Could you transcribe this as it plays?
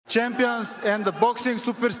Champions and the boxing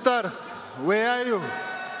superstars, where are you?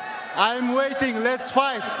 I'm waiting, let's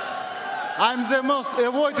fight. I'm the most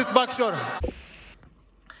avoided boxer.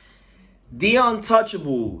 The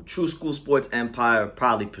untouchable True School Sports Empire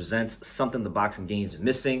proudly presents something the boxing games are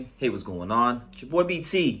missing. Hey, what's going on? It's your boy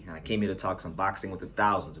BT, and I came here to talk some boxing with the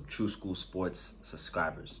thousands of True School Sports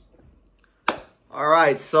subscribers.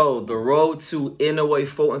 Alright, so the road to Inoue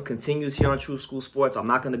Fulton continues here on True School Sports. I'm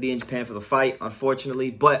not going to be in Japan for the fight,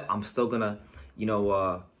 unfortunately, but I'm still going to,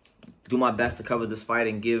 do my best to cover this fight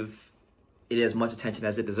and give it as much attention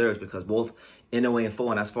as it deserves, because both Inoue and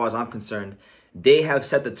Fulton, as far as I'm concerned, they have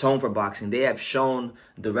set the tone for boxing. They have shown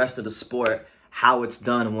the rest of the sport how it's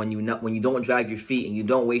done when you don't drag your feet and you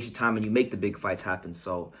don't waste your time and you make the big fights happen.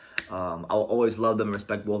 So I'll always love them and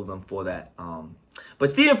respect both of them for that.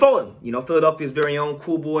 But Stephen Fulton, Philadelphia's very own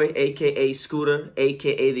cool boy, a.k.a. Scooter,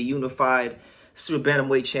 a.k.a. the unified super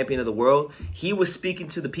bantamweight champion of the world. He was speaking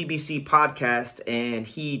to the PBC podcast, and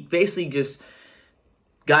he basically just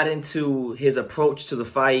got into his approach to the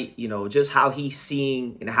fight, just how he's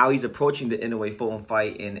seeing and how he's approaching the Inoue Fulton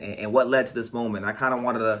fight and what led to this moment. I kind of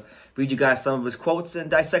wanted to read you guys some of his quotes and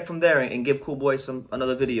dissect from there and give Cool Boy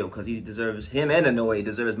another video, because him and Inoue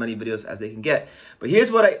deserve as many videos as they can get. But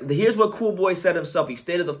here's what Cool Boy said himself. He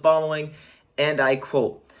stated the following, and I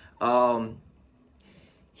quote,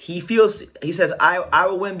 he says, I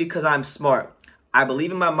will win because I'm smart. I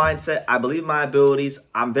believe in my mindset. I believe in my abilities.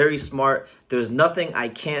 I'm very smart. There's nothing I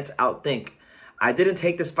can't outthink. I didn't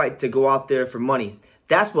take this fight to go out there for money.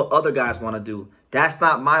 That's what other guys want to do. That's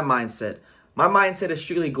not my mindset. My mindset is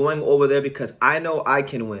strictly going over there because I know I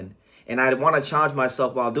can win, and I want to challenge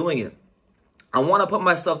myself while doing it. I want to put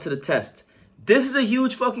myself to the test. This is a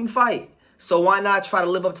huge fucking fight, so why not try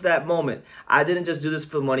to live up to that moment? I didn't just do this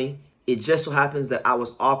for money. It just so happens that I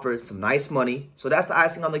was offered some nice money, so that's the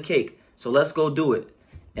icing on the cake. So let's go do it.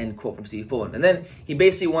 End quote from Steve Fulton. And then he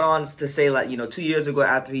basically went on to say, 2 years ago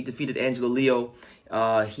after he defeated Angelo Leo,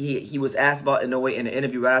 he was asked about Inoue in an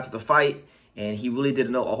interview right after the fight, and he really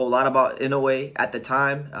didn't know a whole lot about Inoue at the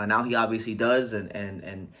time. Now he obviously does,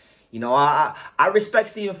 and I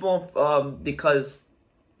respect Stephen Fulton because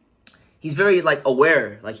he's very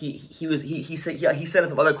aware. He said in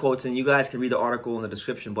some other quotes, and you guys can read the article in the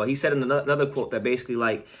description. But he said in another quote that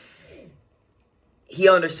basically he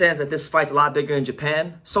understands that this fight's a lot bigger in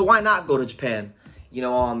Japan, so why not go to Japan?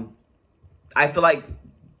 I feel like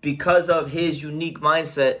because of his unique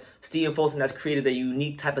mindset, Stephen Fulton has created a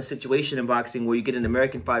unique type of situation in boxing where you get an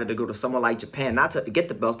American fighter to go to somewhere like Japan, not to get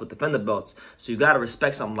the belts, but defend the belts. So you got to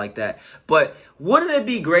respect something like that. But wouldn't it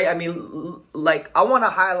be great? I mean, I want to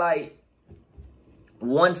highlight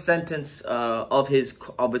one sentence of his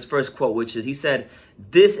first quote, which is, he said,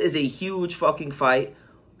 "This is a huge fucking fight.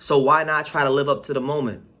 So why not try to live up to the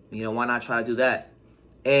moment? Why not try to do that?"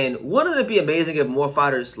 And wouldn't it be amazing if more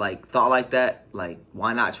fighters thought like that?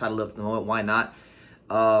 Why not try to live up to the moment? Why not?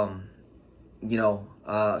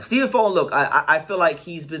 Stephen Fulton, look, I feel like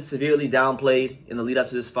he's been severely downplayed in the lead up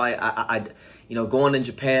to this fight. Going in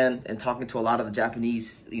Japan and talking to a lot of the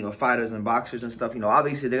Japanese, fighters and boxers and stuff.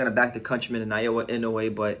 Obviously they're gonna back the countryman in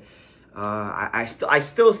Inoue, but I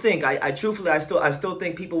still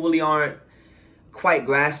think people really aren't quite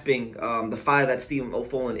grasping the fighter that Stephen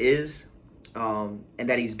Fulton is, and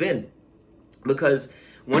that he's been. Because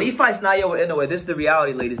when he fights Naoya Inoue, this is the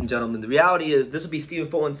reality, ladies and gentlemen. The reality is this will be Stephen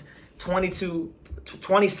Fulton's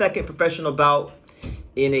 22nd professional bout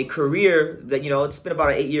in a career that, it's been about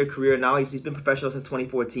an 8-year career now. He's been professional since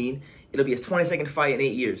 2014. It'll be his 22nd fight in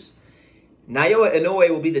 8 years. Naoya Inoue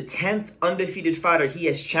will be the 10th undefeated fighter he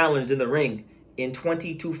has challenged in the ring in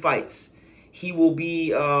 22 fights. He will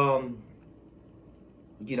be...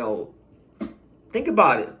 think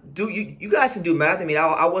about it. You guys can do math. I mean,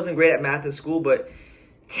 I wasn't great at math in school, but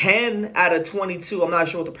 10 out of 22, I'm not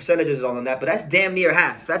sure what the percentages is on that, but that's damn near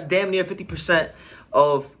half. That's damn near 50%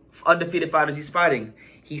 of undefeated fighters he's fighting.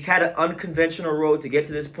 He's had an unconventional road to get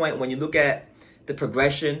to this point. When you look at the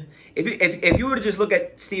progression, if you were to just look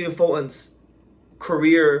at Stephen Fulton's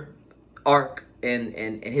career arc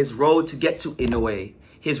and his road to get to Inoue,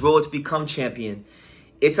 his road to become champion,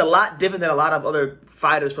 it's a lot different than a lot of other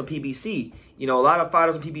fighters from PBC. A lot of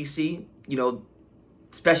fighters from PBC,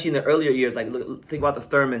 especially in the earlier years, think about the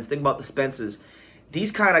Thurmans, think about the Spencers.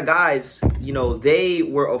 These kind of guys, they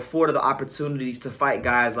were afforded the opportunities to fight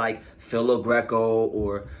guys like Phil LoGreco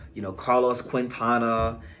or, Carlos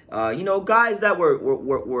Quintana. Guys that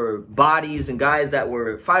were bodies, and guys that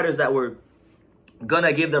were fighters that were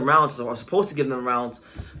gonna give them rounds, or supposed to give them rounds,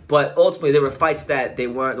 but ultimately there were fights that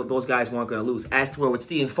those guys weren't gonna lose. As to where with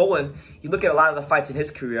Stephen Fulton, you look at a lot of the fights in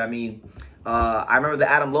his career, I mean, I remember the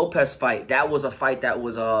Adam Lopez fight. That was a fight that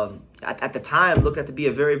was, at the time, looked at to be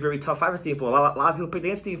a very, very tough fight for Stephen Fulton. A lot of people picked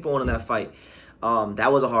against Stephen Fulton in that fight.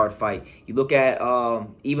 That was a hard fight. You look at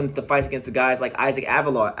even the fights against the guys like Isaac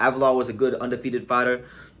Avalar. Avalar was a good undefeated fighter.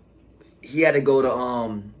 He had to go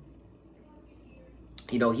to,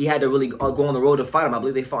 he had to really go on the road to fight him. I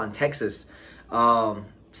believe they fought in Texas.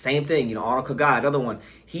 Same thing, Arnold Kagai, another one.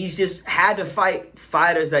 He's just had to fight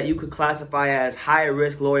fighters that you could classify as higher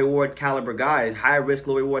risk, low reward caliber guys, higher risk,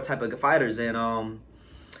 low reward type of fighters, and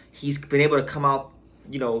he's been able to come out,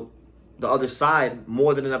 the other side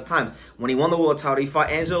more than enough times. When he won the world title, he fought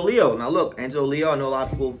Angelo Leo. Now look, Angelo Leo, I know a lot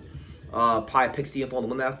of people probably picked Stephen Fulton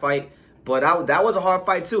to win that fight, but that was a hard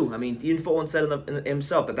fight too. I mean, Stephen Fulton said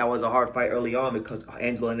himself that was a hard fight early on because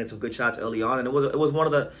Angelo landed some good shots early on, and it was one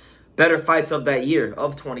of the better fights of that year,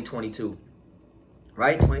 of 2022.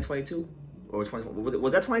 Right? 2022? Or was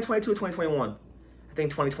that 2022 or 2021? I think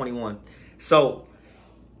 2021. So,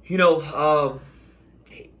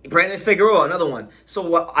 Brandon Figueroa, another one.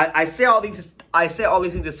 So I say all these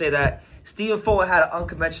things to say that Stephen Fulton had an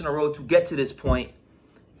unconventional road to get to this point.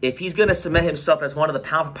 If he's gonna cement himself as one of the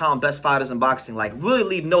pound-for-pound best fighters in boxing, like really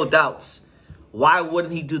leave no doubts, why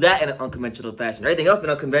wouldn't he do that in an unconventional fashion? Everything else been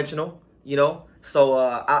unconventional, So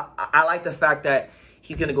I like the fact that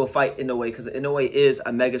he's gonna go fight Inoue, because Inoue is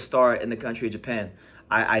a mega star in the country of Japan.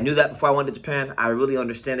 I knew that before I went to Japan. I really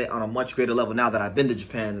understand it on a much greater level now that I've been to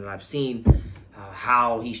Japan and I've seen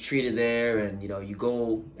how he's treated there. And you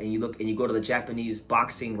go and you look and you go to the Japanese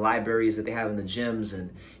boxing libraries that they have in the gyms,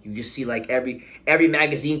 and you just see like every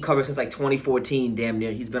magazine cover since like 2014, damn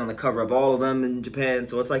near. He's been on the cover of all of them in Japan,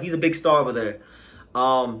 so it's like he's a big star over there.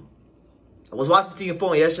 I was watching Stephen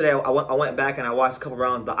Fulton yesterday. I went back and I watched a couple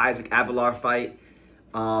rounds of the Isaac Avalar fight.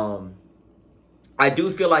 I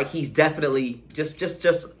do feel like he's definitely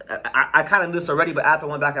I kind of knew this already, but after I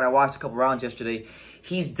went back and I watched a couple rounds yesterday,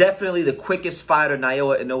 he's definitely the quickest fighter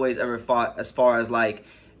Naoya Inoue's ever fought as far as like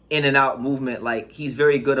in and out movement. Like he's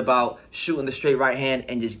very good about shooting the straight right hand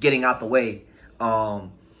and just getting out the way.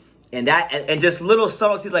 And just little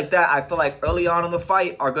subtleties like that, I feel like early on in the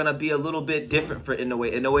fight are gonna be a little bit different for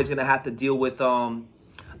Inoue. Inoue's gonna have to deal with a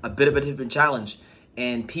bit of a different challenge.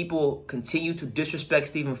 And people continue to disrespect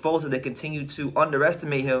Stephen Fulton. They continue to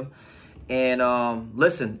underestimate him. And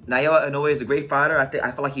listen, Naoya Inoue is a great fighter.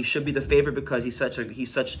 I feel like he should be the favorite because he's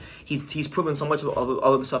proven so much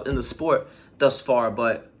of himself in the sport thus far.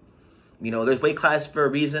 But there's weight class for a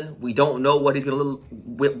reason. We don't know what he's gonna look,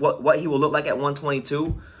 what he will look like at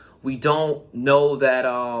 122. We don't know that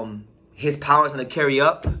his power is gonna carry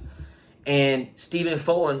up. And Stephen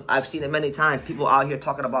Fulton, I've seen it many times. People out here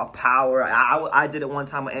talking about power. I did it one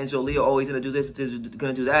time with Angelo Leo. Oh, he's going to do this, he's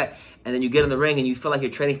going to do that. And then you get in the ring and you feel like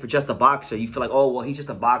you're training for just a boxer. You feel like, oh, well, he's just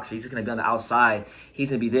a boxer. He's just going to be on the outside. He's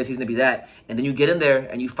going to be this, he's going to be that. And then you get in there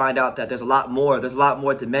and you find out that there's a lot more. There's a lot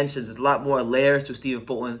more dimensions. There's a lot more layers to Stephen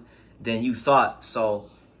Fulton than you thought.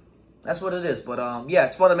 So that's what it is. But yeah, I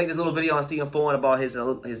just wanted to make this little video on Stephen Fulton about his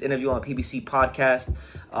interview on the PBC podcast.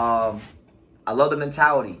 I love the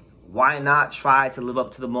mentality. Why not try to live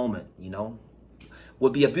up to the moment,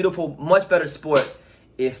 Would be a beautiful, much better sport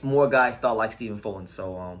if more guys thought like Stephen Fulton.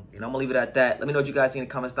 So, I'm going to leave it at that. Let me know what you guys think in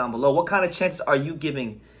the comments down below. What kind of chances are you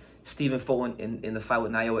giving Stephen Fulton in the fight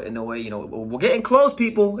with Naoya Inoue? We're getting close,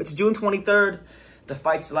 people. It's June 23rd. The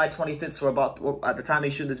fight's July 25th. So at the time they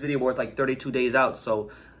shoot this video, we're like 32 days out.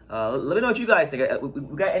 So, let me know what you guys think.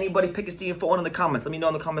 We got anybody picking Stephen Fulton in the comments? Let me know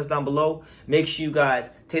in the comments down below. Make sure you guys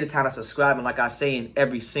take the time to subscribe. And like I say in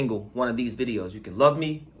every single one of these videos, you can love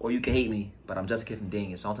me or you can hate me, but I'm just a kid from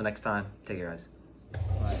Dang It. So until next time, take care, guys.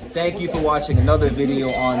 Thank you for watching another video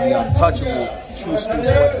on the untouchable True School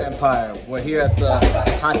Sports Empire. We're here at the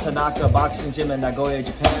Hatanaka Boxing Gym in Nagoya,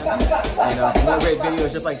 Japan. And for more great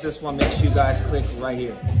videos just like this one, make sure you guys click right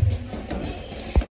here.